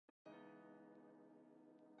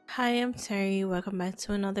Hi, I'm Terry. Welcome back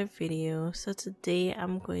to another video. So today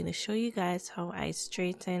I'm going to show you guys how I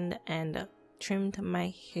straightened and trimmed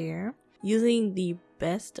my hair using the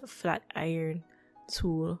best flat iron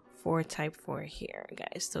tool for type 4 hair,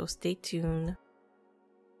 guys. So stay tuned.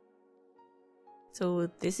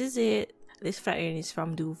 So this is it. This flat iron is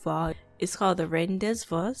from Duvolle. It's called the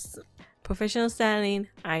Rendezvous professional styling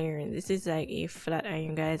iron. This is like a flat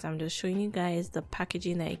iron, guys. I'm just showing you guys the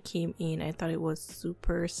packaging that it came in. I thought it was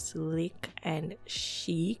super sleek and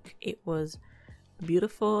chic. It was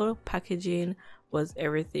beautiful. Packaging was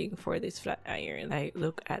everything for this flat iron. Like,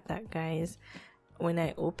 look at that, guys. When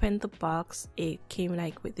I opened the box, it came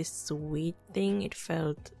like with this suede thing. It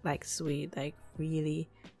felt like suede, like really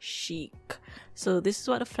chic. So this is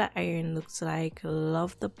what a flat iron looks like.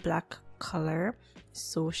 Love the black color,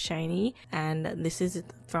 so shiny. And this is it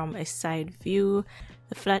from a side view.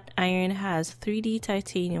 The flat iron has 3D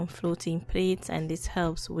titanium floating plates, and this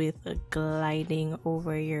helps with gliding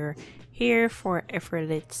over your hair for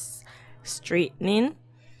effortless straightening.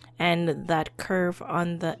 And that curve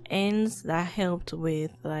on the ends, that helped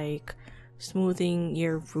with like smoothing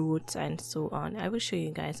your roots and so on. I will show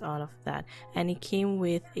you guys all of that. And it came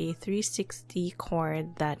with a 360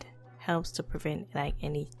 cord that helps to prevent like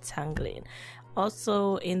any tangling.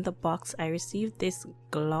 Also in the box I received this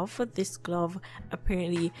glove. This glove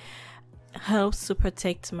apparently helps to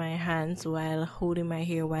protect my hands while holding my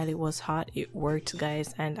hair while it was hot. It worked,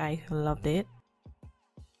 guys, and I loved it.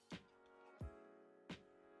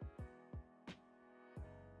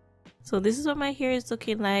 So this is what my hair is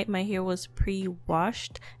looking like. My hair was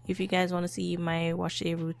pre-washed. If you guys want to see my wash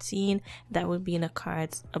day routine, that will be in the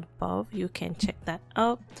cards above. You can check that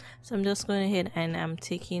out. So I'm just going ahead and I'm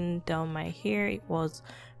taking down my hair. It was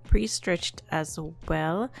pre-stretched as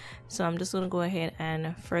well. So I'm just going to go ahead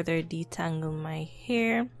and further detangle my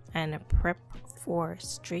hair and prep for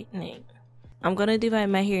straightening. I'm going to divide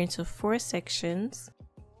my hair into 4 sections.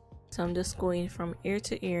 So I'm just going from ear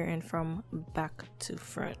to ear and from back to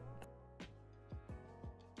front.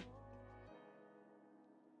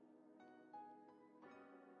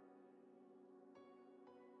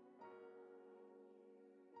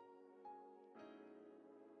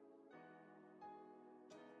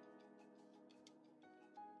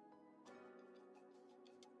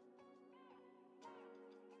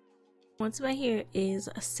 Once my hair is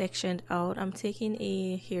sectioned out, I'm taking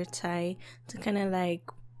a hair tie to kind of like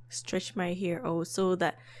stretch my hair out so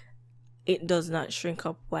that it does not shrink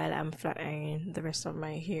up while I'm flat ironing the rest of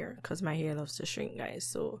my hair, because my hair loves to shrink, guys.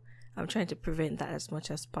 So I'm trying to prevent that as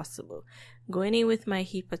much as possible. Going in with my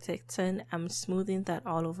heat protectant, I'm smoothing that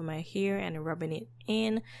all over my hair and rubbing it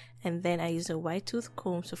in, and then I use a wide tooth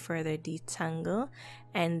comb to further detangle,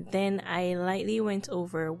 and then I lightly went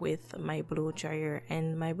over with my blow dryer,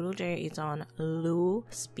 and my blow dryer is on low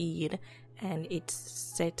speed and it's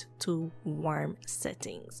set to warm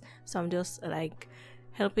settings. So I'm just like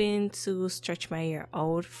helping to stretch my hair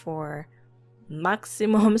out for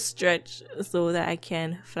maximum stretch so that I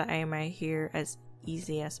can flat iron my hair as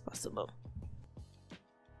easy as possible.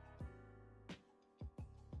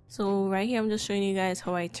 So right here I'm just showing you guys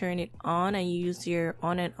how I turn it on, and you use your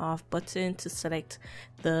on and off button to select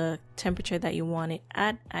the temperature that you want it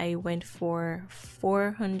at. I went for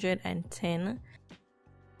 410.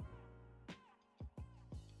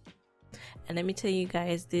 And let me tell you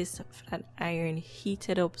guys, this flat iron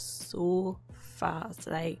heated up so fast.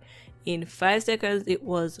 Like in 5 seconds it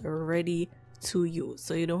was ready to use,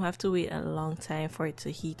 so you don't have to wait a long time for it to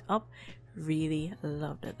heat up. Really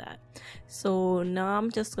loved that. So now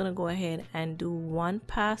I'm just gonna go ahead and do one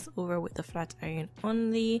pass over with the flat iron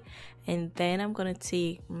only, and then I'm gonna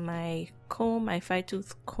take my comb, my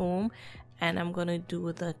 5-tooth comb, and I'm gonna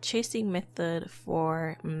do the chasing method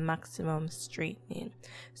for maximum straightening.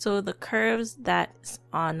 So the curves that's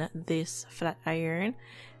on this flat iron,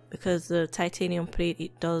 because the titanium plate,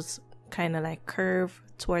 it does kind of like curve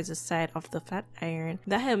towards the side of the flat iron,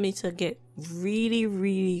 that helped me to get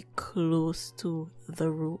really close to the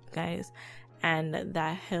root, guys, and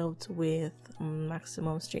that helped with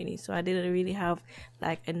maximum straightening. So I didn't really have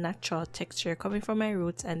like a natural texture coming from my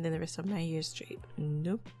roots and then the rest of my hair straight.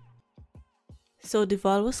 Nope. So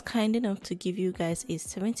Duvolle was kind enough to give you guys a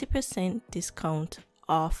 70% discount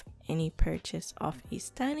off any purchase of a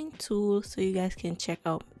styling tool, so you guys can check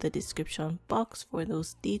out the description box for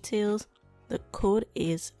those details. The code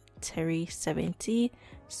is Terry70,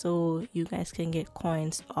 so you guys can get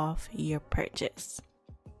coins off your purchase.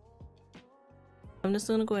 I'm just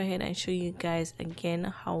gonna go ahead and show you guys again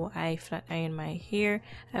how I flat iron my hair.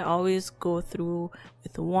 I always go through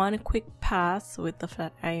with one quick pass with the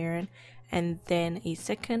flat iron, and then a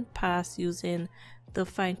second pass using the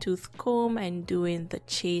fine tooth comb and doing the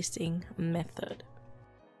chasing method.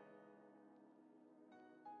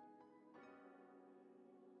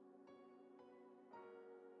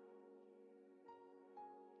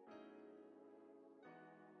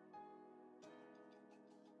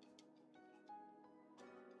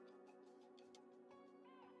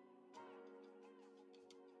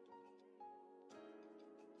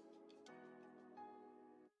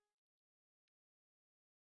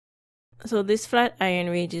 So this flat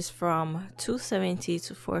iron ranges from 270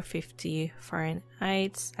 to 450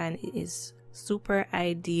 Fahrenheit, and it is super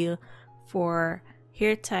ideal for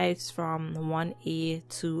hair types from 1A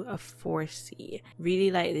to a 4C.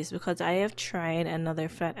 Really like this because I have tried another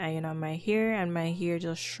flat iron on my hair and my hair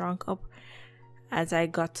just shrunk up as I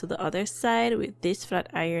got to the other side. With this flat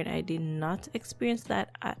iron, I did not experience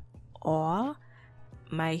that at all.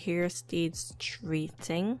 My hair stayed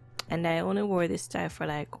straighting, and I only wore this style for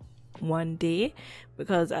like one day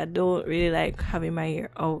because I don't really like having my hair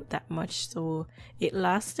out that much, so it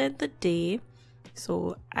lasted the day,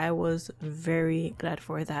 so I was very glad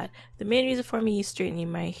for that. The main reason for me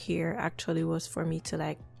straightening my hair actually was for me to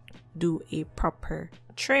like do a proper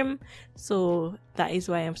trim, so that is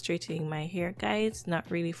why I'm straightening my hair, guys, not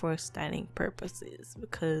really for styling purposes,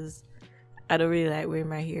 because I don't really like wearing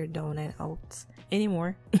my hair down and out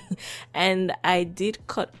anymore. And I did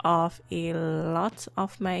cut off a lot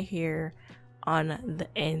of my hair on the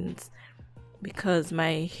ends because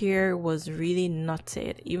my hair was really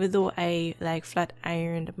knotted. Even though I like flat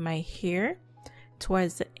ironed my hair,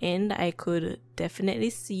 towards the end I could definitely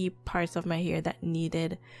see parts of my hair that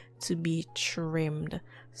needed to be trimmed.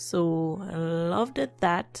 So I loved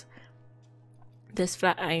that. This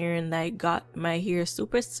flat iron like got my hair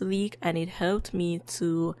super sleek, and it helped me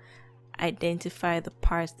to identify the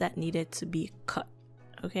parts that needed to be cut.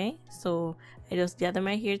 Okay, so I just gather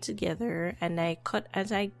my hair together and I cut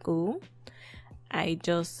as I go. I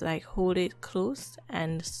just like hold it close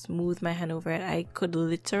and smooth my hand over it. I could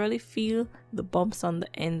literally feel the bumps on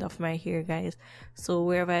the end of my hair, guys. So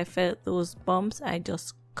wherever I felt those bumps, I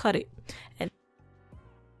just cut it. And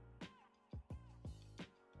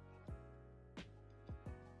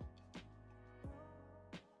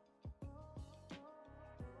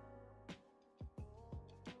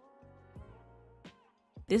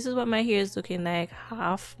this is what my hair is looking like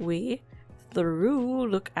halfway through.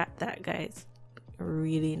 Look at that, guys.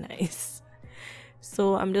 Really nice.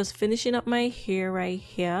 So I'm just finishing up my hair right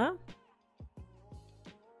here.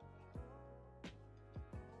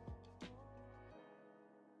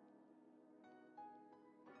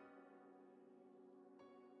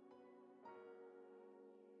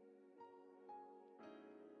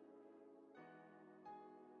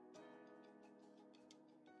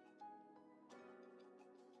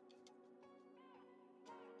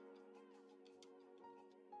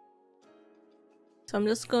 So I'm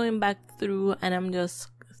just going back through and I'm just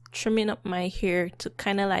trimming up my hair to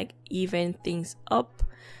kind of like even things up.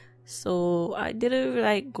 So I didn't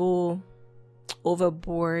like go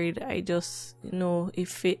overboard. I just, you know,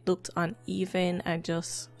 if it looked uneven, I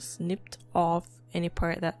just snipped off any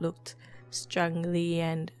part that looked strangly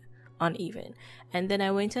and uneven. And then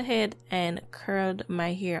I went ahead and curled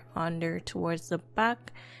my hair under towards the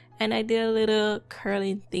back, and I did a little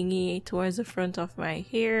curling thingy towards the front of my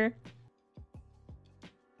hair.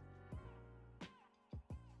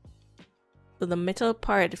 So the metal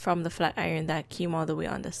part from the flat iron that came all the way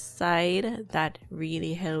on the side, that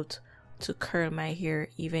really helped to curl my hair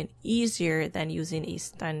even easier than using a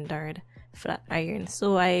standard flat iron.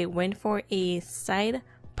 So I went for a side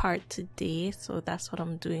part today, so that's what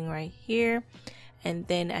I'm doing right here. And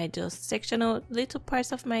then I just section out little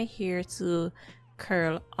parts of my hair to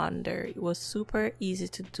curl under. It was super easy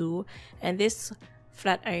to do, and this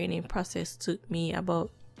flat ironing process took me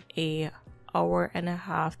about an hour and a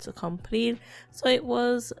half to complete, so it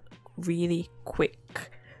was really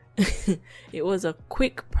quick. It was a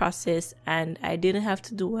quick process, and I didn't have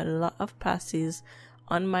to do a lot of passes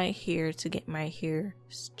on my hair to get my hair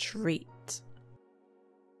straight.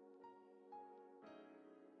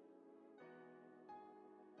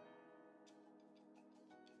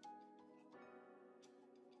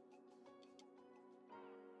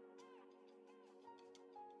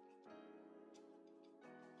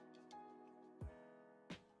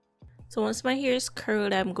 So once my hair is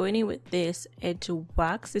curled, I'm going in with this edge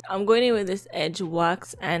wax.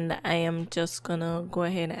 And I am just gonna go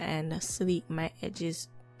ahead and sleek my edges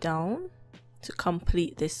down to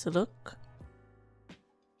complete this look.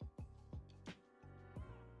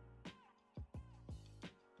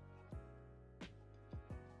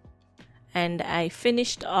 and I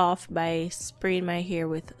finished off by spraying my hair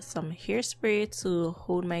with some hairspray to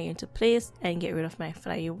hold my hair into place and get rid of my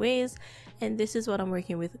flyaways. And this is what I'm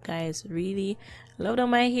working with, guys. Really loved how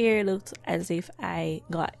my hair looked as if I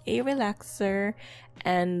got a relaxer,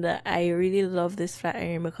 and I really love this flat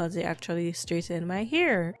iron because it actually straightened my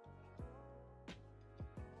hair.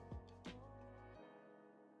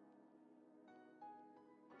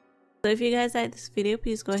 So if you guys like this video,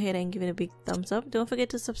 please go ahead and give it a big thumbs up. Don't forget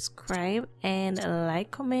to subscribe and like,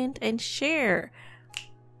 comment, and share.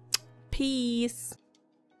 Peace.